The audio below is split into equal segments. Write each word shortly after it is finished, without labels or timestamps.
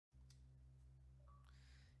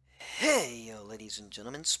Hey, yo, ladies and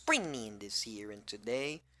gentlemen, Spring this here, and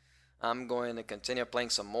today I'm going to continue playing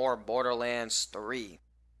some more Borderlands 3.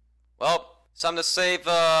 Well, it's time to save,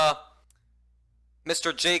 Mr.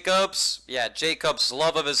 Jacobs. Yeah, Jacobs'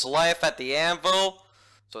 love of his life at the anvil.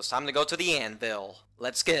 So it's time to go to the anvil.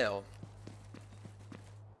 Let's go.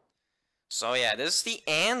 So yeah, this is the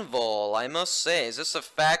anvil, I must say. Is this a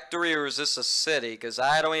factory or is this a city? Because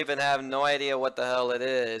I don't even have no idea what the hell it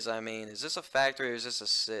is. I mean, is this a factory or is this a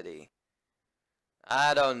city?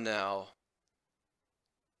 I don't know.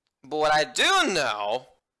 But what I do know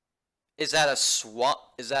is that a swamp,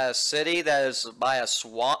 is that a city that is by a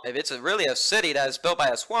swamp? If it's really a city that is built by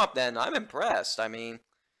a swamp, then I'm impressed. I mean,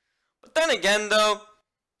 but then again though,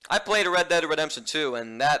 I played Red Dead Redemption 2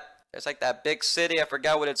 and it's like that big city, I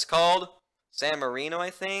forgot what it's called. San Marino,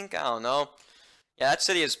 I think? I don't know. Yeah, that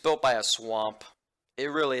city is built by a swamp. It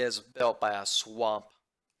really is built by a swamp.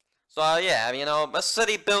 So yeah, you know, a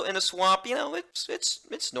city built in a swamp, you know,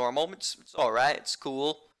 it's normal. It's alright, it's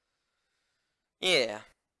cool. Yeah.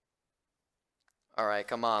 Alright,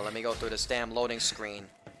 come on, let me go through this damn loading screen.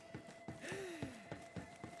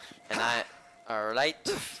 And alright,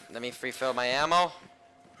 let me refill my ammo.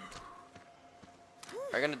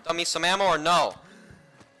 Are you gonna dump me some ammo or no?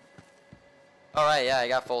 Alright, yeah, I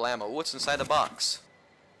got full ammo. What's inside the box?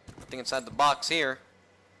 Nothing inside the box here.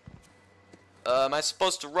 Am I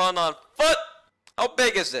supposed to run on foot? How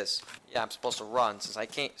big is this? Yeah, I'm supposed to run since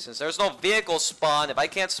there's no vehicle spawn. If I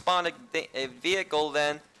can't spawn a vehicle,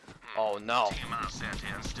 then oh no.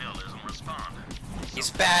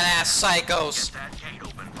 These badass psychos.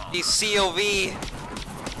 These COV.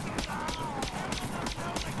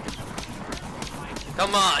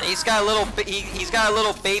 Come on, he's got a little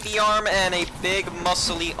baby arm and a big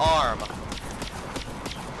muscly arm.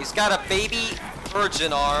 He's got a baby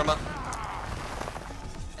virgin arm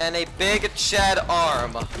and a big Chad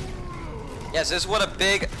arm. Yes, this is what a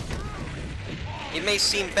big. It may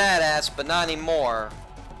seem badass, but not anymore.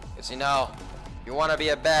 Cause you know, you want to be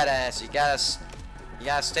a badass, you gotta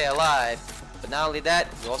stay alive. But not only that,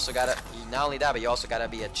 you also gotta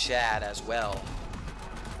be a Chad as well.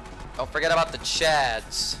 Don't forget about the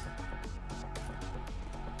Chads.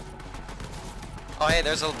 Oh hey,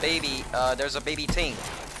 there's a baby tank.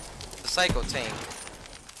 The psycho tank.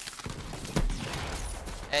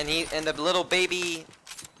 And the little baby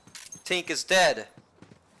tank is dead.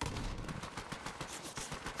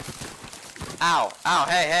 Ow, ow,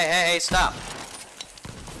 hey, stop.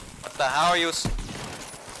 What the hell are you?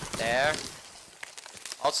 There.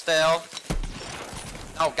 Hold still.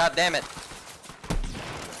 Oh, god damn it.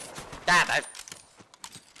 God,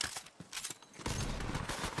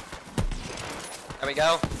 there we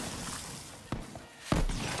go.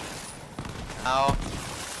 Oh.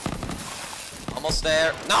 Almost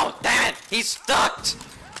there. No, damn it! He's stuck!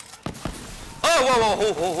 Oh,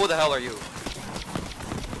 whoa, who the hell are you?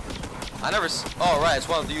 Oh, right, it's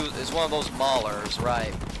one of those maulers,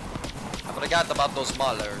 right. I forgot about those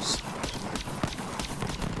maulers.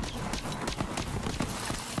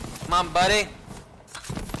 Come on, buddy.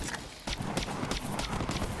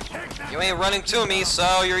 You ain't running to me,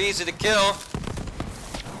 so you're easy to kill.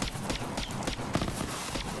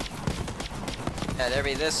 Yeah, there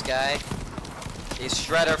be this guy. These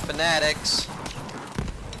shredder fanatics.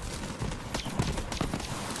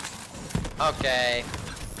 Okay.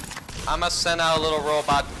 I must send out a little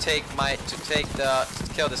robot to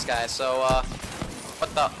kill this guy. So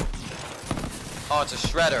what the? Oh, it's a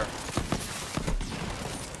shredder.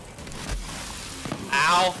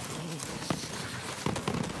 Ow.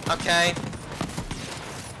 Okay.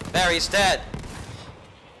 There, he's dead.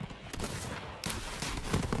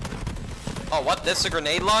 Oh, what? This is a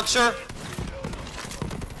grenade launcher?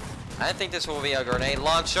 I didn't think this will be a grenade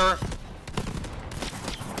launcher.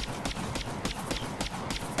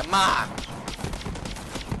 Come on.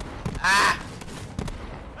 Ah!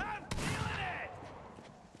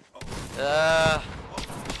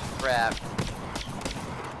 Crap.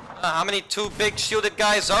 How many two big shielded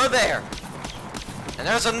guys are there? And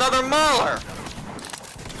there's another mauler!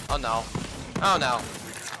 Oh no. Oh no.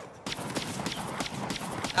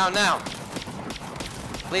 Oh no.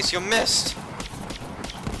 At least you missed.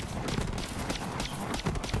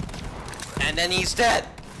 And then he's dead.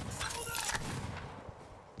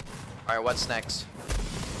 Alright, what's next?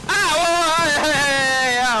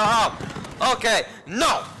 Ah! Oh, okay.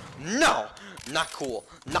 No! No! Not cool.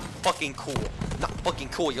 Not fucking cool. Not fucking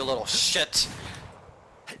cool, you little shit.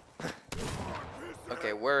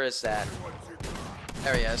 Okay, where is that?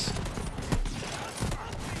 There he is.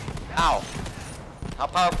 Ow. How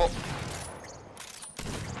powerful.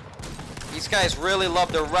 These guys really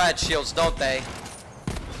love their riot shields, don't they?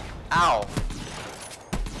 Ow.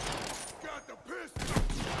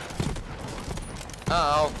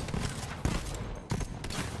 Uh-oh.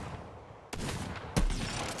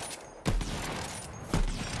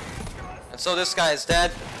 And so this guy is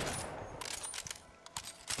dead.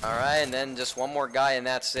 Alright, and then just one more guy and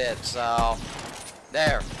that's it. So,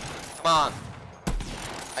 there. Come on.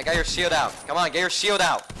 I got your shield out. Come on, get your shield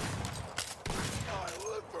out.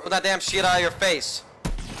 Put that damn shield out of your face.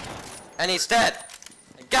 And he's dead.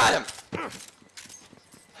 I got him.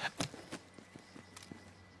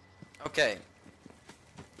 Okay.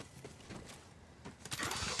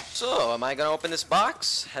 So, am I gonna open this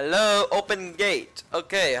box? Hello, open gate.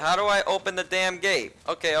 Okay, how do I open the damn gate?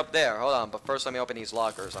 Okay, up there. Hold on, but first let me open these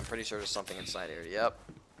lockers. I'm pretty sure there's something inside here. Yep.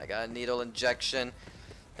 I got a needle injection.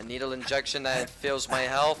 A needle injection that fills my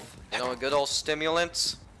health. You know, a good old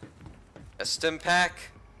stimulant. A stim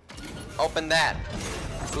pack. Open that.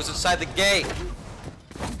 Who's inside the gate?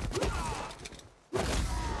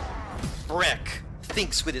 Brick.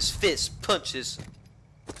 Thinks with his fist. Punches.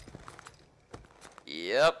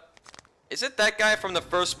 Yep. Is it that guy from the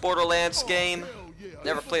first Borderlands game?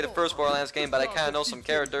 Never played the first Borderlands game, but I kind of know some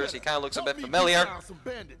characters. He kind of looks a bit familiar.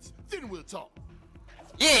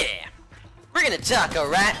 Yeah! We're gonna talk,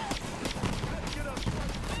 alright?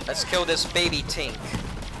 Let's kill this baby Tink.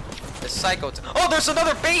 This psycho Oh, there's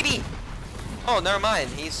another baby! Oh, never mind.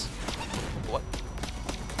 He's... What?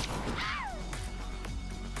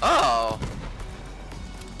 Oh!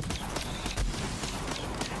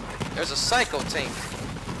 There's a psycho Tink.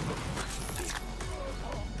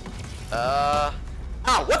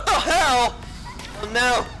 Oh, what the hell? Oh,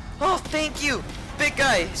 no. Oh, thank you. Big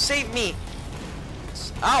guy, save me.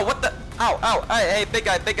 Ow, what the? Ow, ow. Hey, big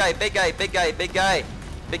guy, big guy, big guy, big guy, big guy.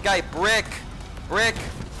 Big guy, brick. Brick.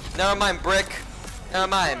 Never mind, brick. Never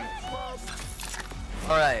mind.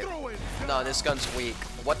 Alright. No, this gun's weak.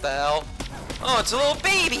 What the hell? Oh, it's a little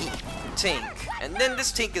baby Tink. And then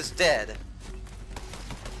this Tink is dead.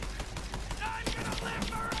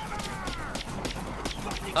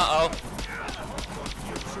 Uh-oh.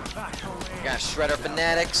 Got Shredder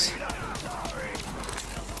Fanatics.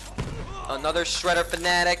 Another Shredder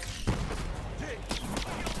Fanatic.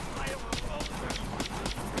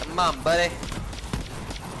 Come on, buddy.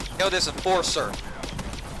 Kill this Enforcer.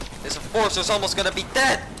 This Enforcer's almost gonna be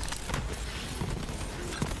dead.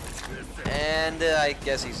 And I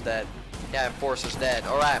guess he's dead. Yeah, Enforcer's dead.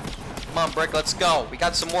 Alright. Come on, Brick, let's go. We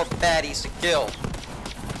got some more baddies to kill.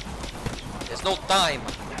 There's no time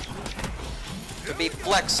to be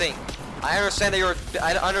flexing. I understand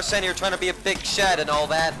that you're trying to be a big Chad and all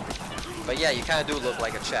that. But yeah, you kind of do look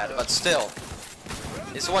like a Chad. But still,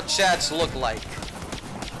 this is what Chads look like.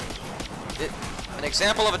 An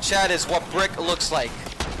example of a Chad is what Brick looks like.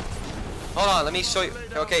 Hold on, let me show you.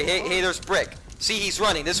 Okay, hey, there's Brick. See, he's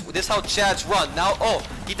running. This is how Chads run. Now, oh,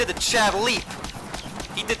 he did the Chad leap.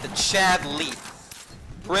 He did the Chad leap.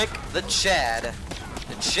 Brick the Chad.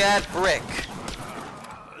 The Chad Brick.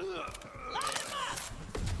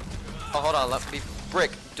 Oh, hold on, let me...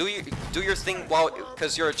 Brick, do your thing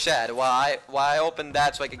cause you're a Chad. While I open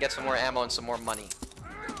that so I could get some more ammo and some more money.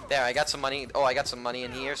 There, I got some money. Oh, I got some money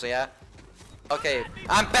in here, so yeah. Okay,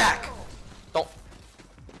 I'm back! Don't...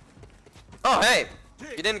 Oh, hey!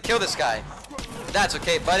 You didn't kill this guy. That's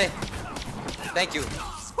okay, buddy. Thank you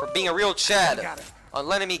for being a real Chad on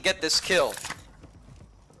letting me get this kill.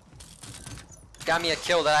 Got me a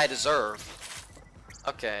kill that I deserve.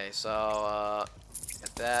 Okay, so,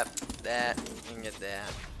 get that, and get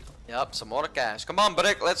that. Yep, some more cash. Come on,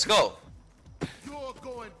 Brick, let's go. You're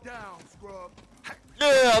going down, scrub.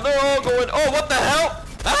 Yeah, they're all going. Oh, what the hell?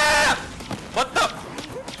 Ah! What the?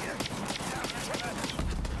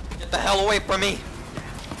 Get the hell away from me.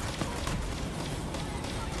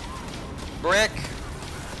 Brick.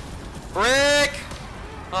 Brick.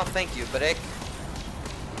 Oh, thank you, Brick.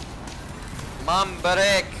 Come on,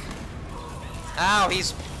 Brick. Ow,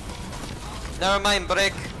 he's... Never mind,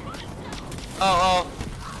 Brick. Oh.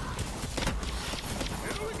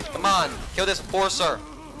 Come on, kill this Enforcer.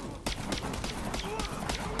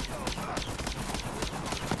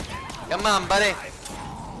 Come on, buddy.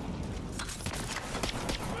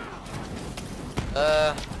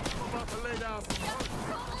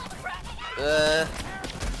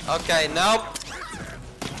 Okay, nope.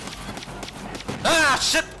 Ah,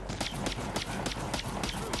 shit!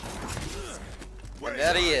 And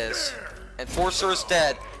there he is. Enforcer is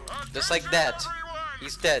dead. Just like that.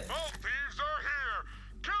 He's dead.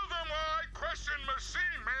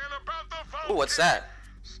 Ooh, what's that?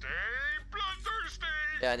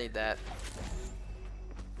 Yeah, I need that.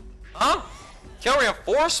 Huh? Kill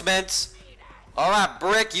reinforcements? Alright,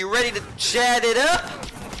 Brick, you ready to chat it up?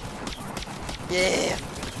 Yeah.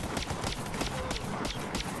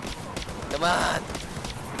 Come on.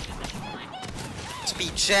 Let's be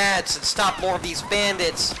Chads and stop more of these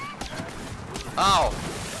bandits. Oh.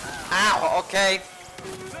 Ow, okay.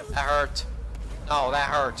 That hurt. No, that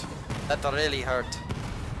hurt. That really hurt.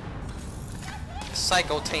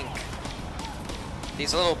 Psycho Tink.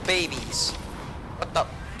 These little babies. What the?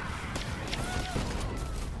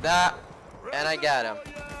 That. And I got him.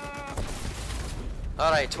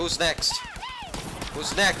 Alright, who's next?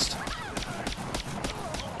 Who's next?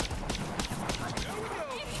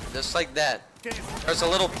 Just like that. There's a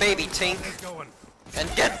little baby Tink. And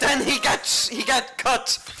then he got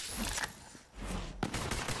cut.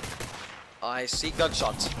 I see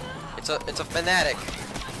gunshots. It's a fanatic.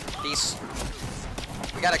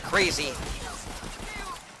 We got a crazy.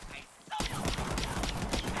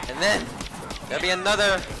 And then there'll be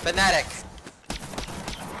another fanatic.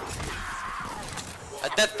 A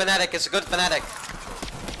dead fanatic is a good fanatic.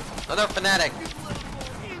 Another fanatic.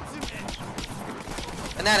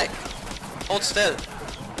 Fanatic. Hold still.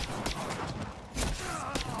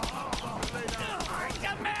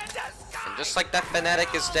 And just like that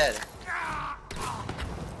fanatic is dead.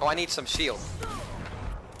 Oh, I need some shield.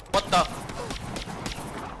 What the?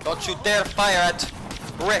 Don't you dare fire at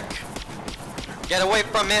Rick. Get away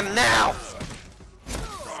from him now!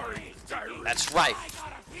 That's right.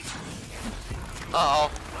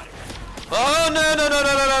 Uh-oh. Oh, no.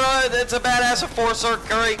 It's a badass enforcer.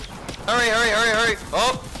 Hurry. Hurry.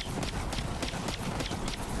 Oh.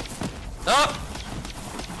 Oh.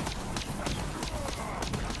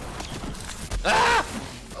 Ah!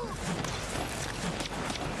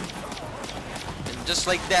 And just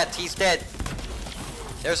like that, he's dead.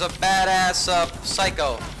 There's a badass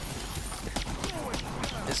psycho.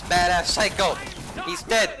 This badass psycho. He's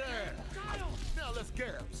dead. Now let's get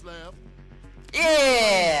him, Slab.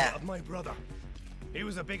 Yeah! My brother. He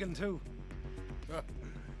was a big one too.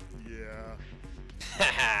 Yeah.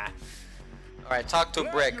 Alright, talk to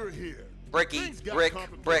Glad Brick. you're here. Bricky, Things got Brick,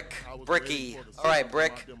 complicated. I was Bricky. ready for the Alright, signal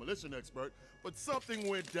Brick. from our demolition expert, but something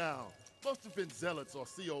went down. Must have been zealots or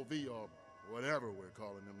COV or whatever we're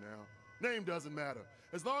calling them now. Name doesn't matter.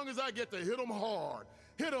 As long as I get to hit them hard.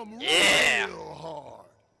 Hit them real hard.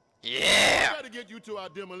 Yeah! I gotta get you to our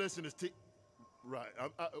demolitionist team. Right.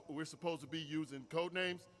 We're supposed to be using code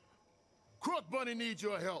names. Crook Bunny needs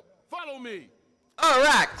your help. Follow me.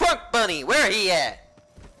 Alright, Crook Bunny, where he at?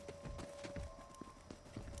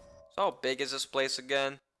 So how big is this place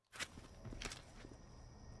again?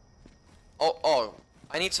 Oh,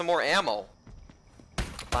 I need some more ammo.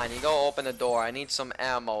 Fine, you go open the door. I need some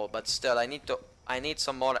ammo, but still, I need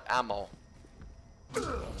some more ammo.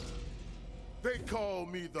 They call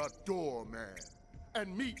me the doorman.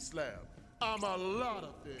 And Meat Slab. I'm a lot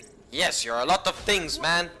of things. Yes, you're a lot of things,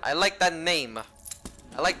 man. I like that name.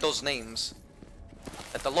 I like those names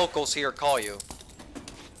that the locals here call you.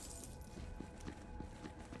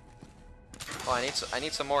 Oh, I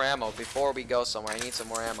need some more ammo before we go somewhere. I need some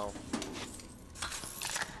more ammo.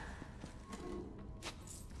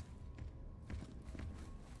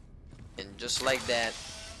 And just like that.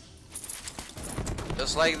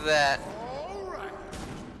 Just like that.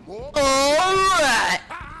 Alright!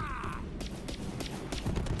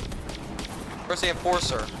 Where's the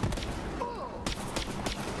enforcer?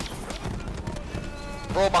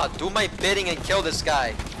 Robot, do my bidding and kill this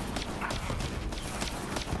guy.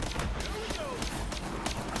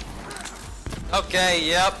 Okay,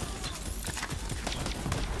 yep.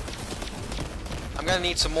 I'm gonna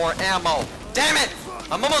need some more ammo. Damn it!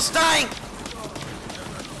 I'm almost dying!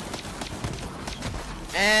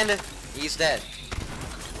 And he's dead.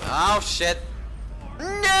 Oh shit.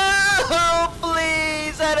 No,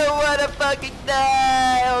 please! I don't wanna fucking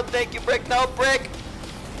die! Oh, thank you, Brick. No, Brick!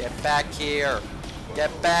 Get back here.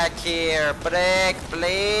 Get back here. Brick,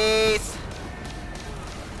 please!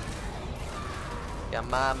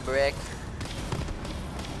 Come on, Brick.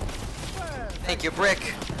 Thank you,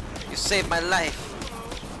 Brick. You saved my life.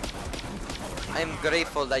 I'm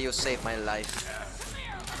grateful that you saved my life.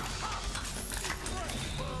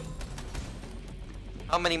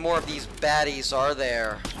 How many more of these baddies are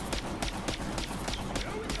there?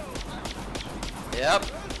 Yep.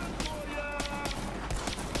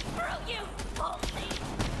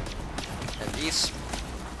 And these...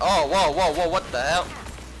 Oh, whoa, what the hell?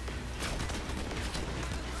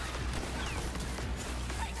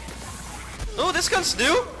 Oh, this gun's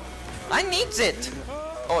new? I needs it!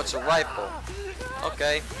 Oh, it's a rifle.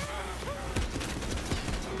 Okay.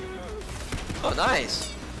 Oh,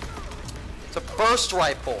 nice. It's a burst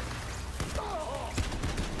rifle.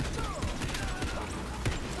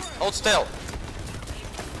 Hold still.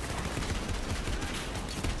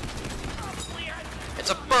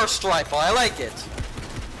 a burst rifle. I like it.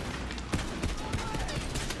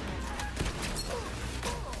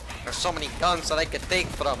 There's so many guns that I could take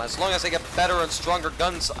from. As long as I get better and stronger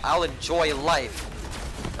guns, I'll enjoy life.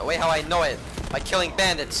 The way how I know it, by killing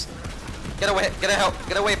bandits. Get away,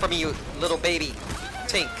 get away from me, you little baby.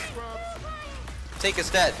 Tink. Tink is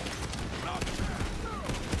dead.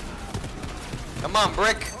 Come on,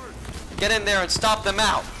 Brick. Get in there and stop them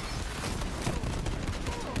out.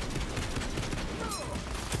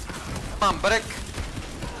 Come on, Brick.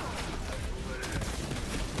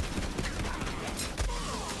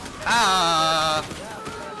 Ah!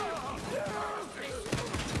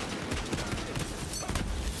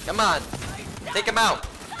 Come on. Take him out.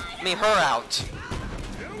 I mean, her out.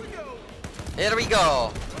 Here we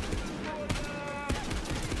go.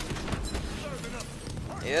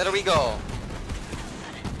 Here we go.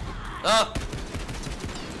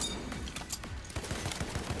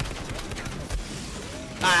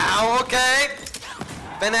 Ow, okay.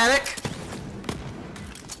 Fanatic.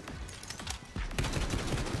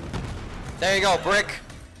 There you go, Brick.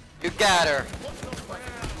 You got her.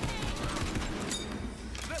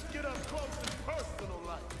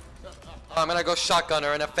 Oh, I'm gonna go shotgun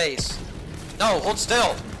her in the face. No, hold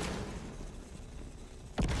still.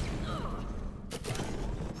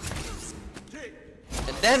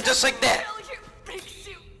 And then just like that.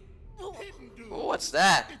 Ooh, what's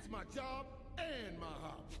that?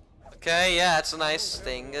 Okay, yeah, it's a nice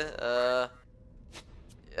thing. Yep.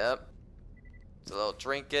 It's a little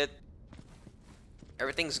trinket.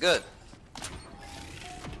 Everything's good.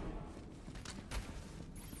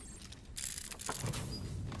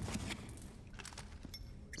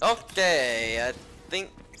 Okay, I think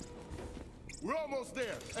we're almost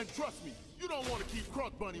there, and trust me, you don't want to keep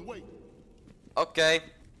Crunk Bunny waiting. Okay,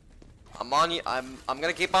 I'm on you. I'm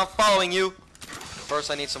gonna keep on following you. First,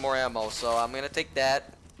 I need some more ammo, so I'm gonna take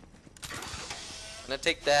that.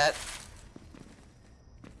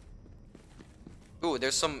 Ooh,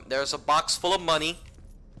 there's a box full of money.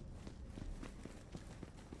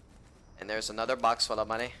 And there's another box full of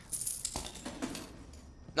money.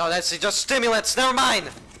 No, that's just stimulants. Never mind.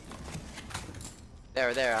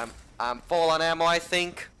 There. I'm full on ammo, I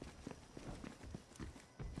think.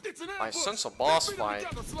 My son's a boss fight.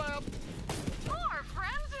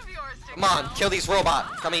 Come on, kill these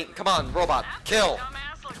robots. Come on, robot, kill.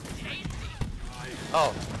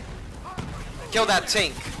 Oh, kill that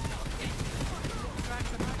Tink.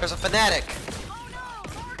 There's a fanatic.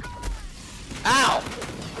 Ow!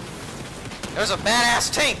 There's a badass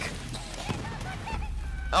Tink.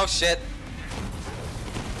 Oh shit.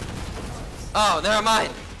 Oh, never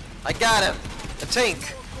mind. I got him. The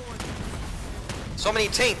Tink. So many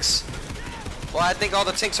Tinks. Well, I think all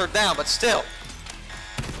the Tinks are down, but still.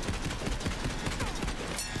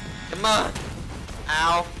 Come on.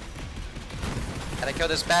 Ow. Gotta kill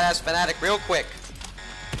this badass fanatic real quick.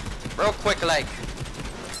 Real quick like.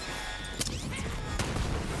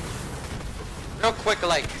 Real quick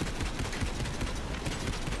like.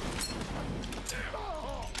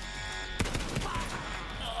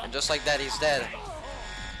 And just like that, he's dead.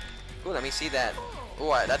 Ooh, let me see that.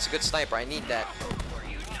 Ooh, that's a good sniper. I need that.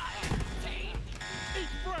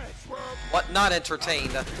 What? Not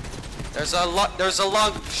entertained. There's a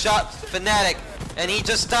long shot fanatic, and he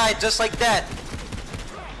just died just like that.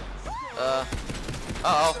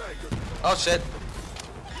 Uh-oh. Oh shit.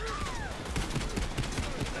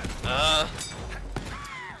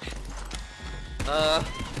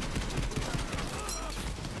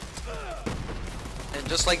 And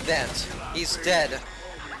just like that, he's dead.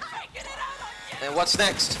 And what's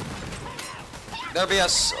next? There'll be a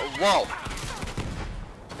whoa.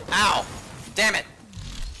 Ow! Damn it!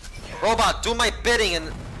 Robot, do my bidding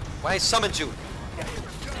and when I summoned you.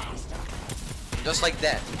 Just like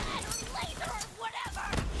that.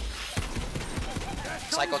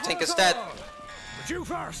 Psycho Tink is dead. But you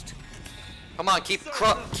first. Come on, keep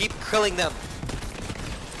killing them.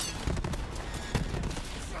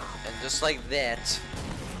 And just like that.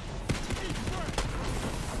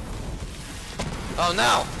 Oh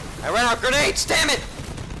no! I ran out of grenades, damn it!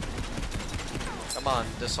 Come on,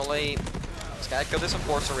 just gotta kill this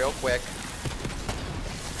enforcer real quick.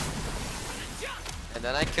 And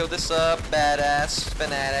then I kill this badass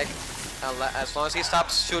fanatic. As long as he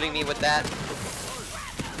stops shooting me with that.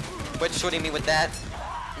 Quit shooting me with that.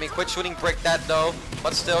 I mean, quit shooting Brick that though.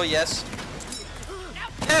 But still, yes.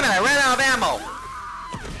 Damn it, I ran out of ammo!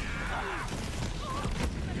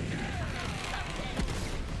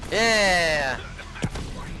 Yeah!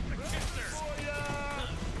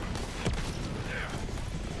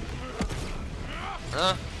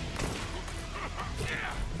 Huh?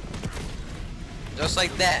 Just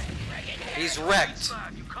like that. He's wrecked.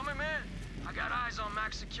 You coming, man? I got eyes on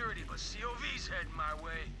max security, but COV's heading my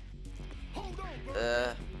way. Hold on, bro.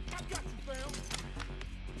 I got you, fam.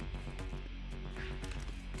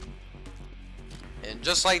 And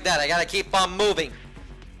just like that, I gotta keep on moving.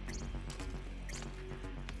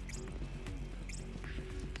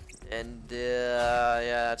 And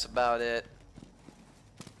yeah, that's about it.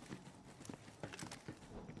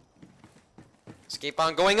 Let's keep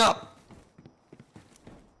on going up.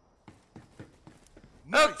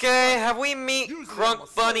 Nice. Okay, have we meet Usually I'm a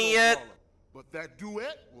Crunk Bunny solo yet? baller, but that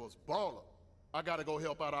duet was baller. I gotta go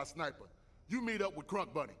help out our sniper. You meet up with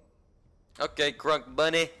Crunk Bunny. Okay, Crunk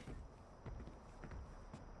Bunny.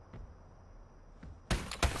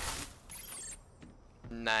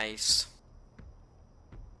 Nice.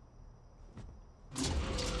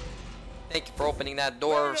 Thank you for opening that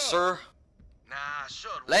door, Later. sir. Nah, I should.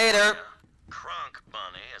 Later. warn ya. Crunk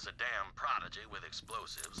Bunny is a damn prodigy with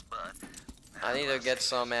explosives, but I need to get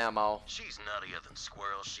some ammo. she's nuttier than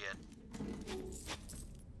squirrel shit.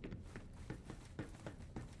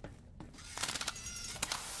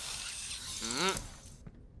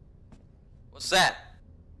 What's that?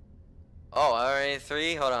 Oh,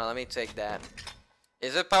 RA3? Hold on, let me take that.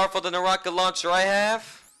 Is it powerful than the rocket launcher I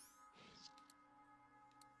have?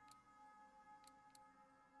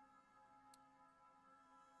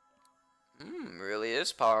 Really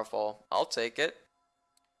is powerful. I'll take it.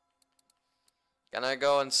 Gonna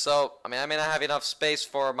go and sell. I may not have enough space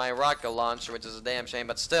for my rocket launcher, which is a damn shame,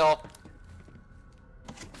 but still.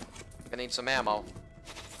 I need some ammo.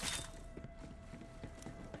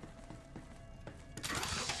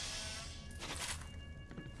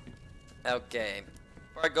 Okay.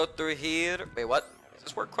 Before I go through here. Wait, what? Is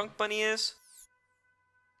this where Crunk Bunny is?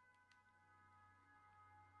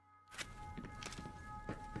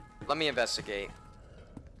 Let me investigate.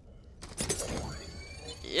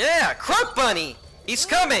 Yeah, Crunk Bunny! He's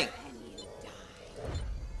coming!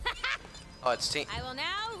 Oh, it's Tina. I will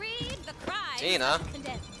now read the cries Tina. of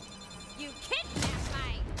condemned. You kidnapped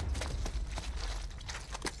my...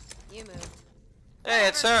 You moved. Hey,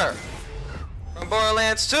 it's her! From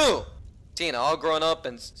Borderlands 2! Tina, all grown up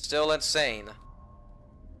and still insane.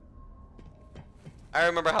 I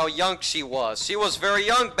remember how young she was. She was very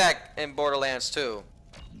young back in Borderlands 2.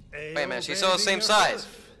 Wait a minute, she's still the same size.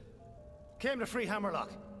 Came to free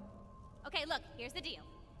Hammerlock. Okay, look, here's the deal.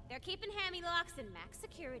 They're keeping hammy locks in max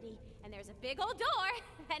security, and there's a big old door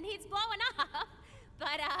that needs blowing up.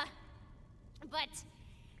 But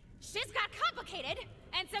shit's got complicated,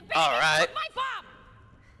 and Sabine Alright. took my bomb.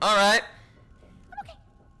 Alright. Okay.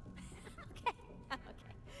 Okay.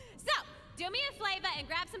 So, do me a favor and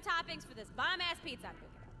grab some toppings for this bomb-ass pizza I'm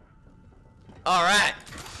cooking. Alright.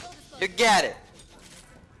 Full disclosure. You get it.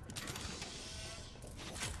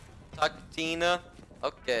 Talk to Tina.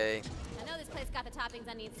 Okay. I know this place got the toppings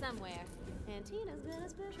I need somewhere. And Tina's got a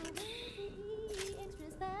special recipe, extra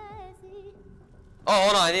spicy. Oh,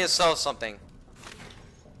 hold on. I need to sell something.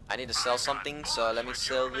 I need to sell something, so let me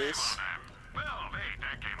sell this.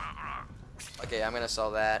 Okay, I'm gonna sell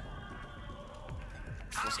that.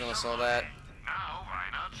 I'm just gonna sell that.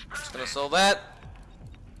 Just gonna sell that.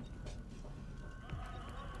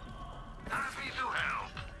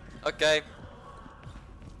 Okay.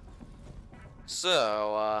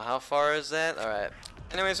 So, how far is that? Alright.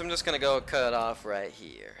 Anyways, I'm just gonna go cut off right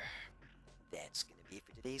here. That's gonna be it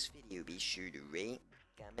for today's video. Be sure to rate,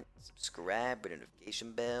 comment, subscribe with a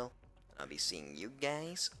notification bell. And I'll be seeing you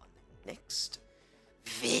guys on the next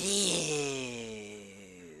video.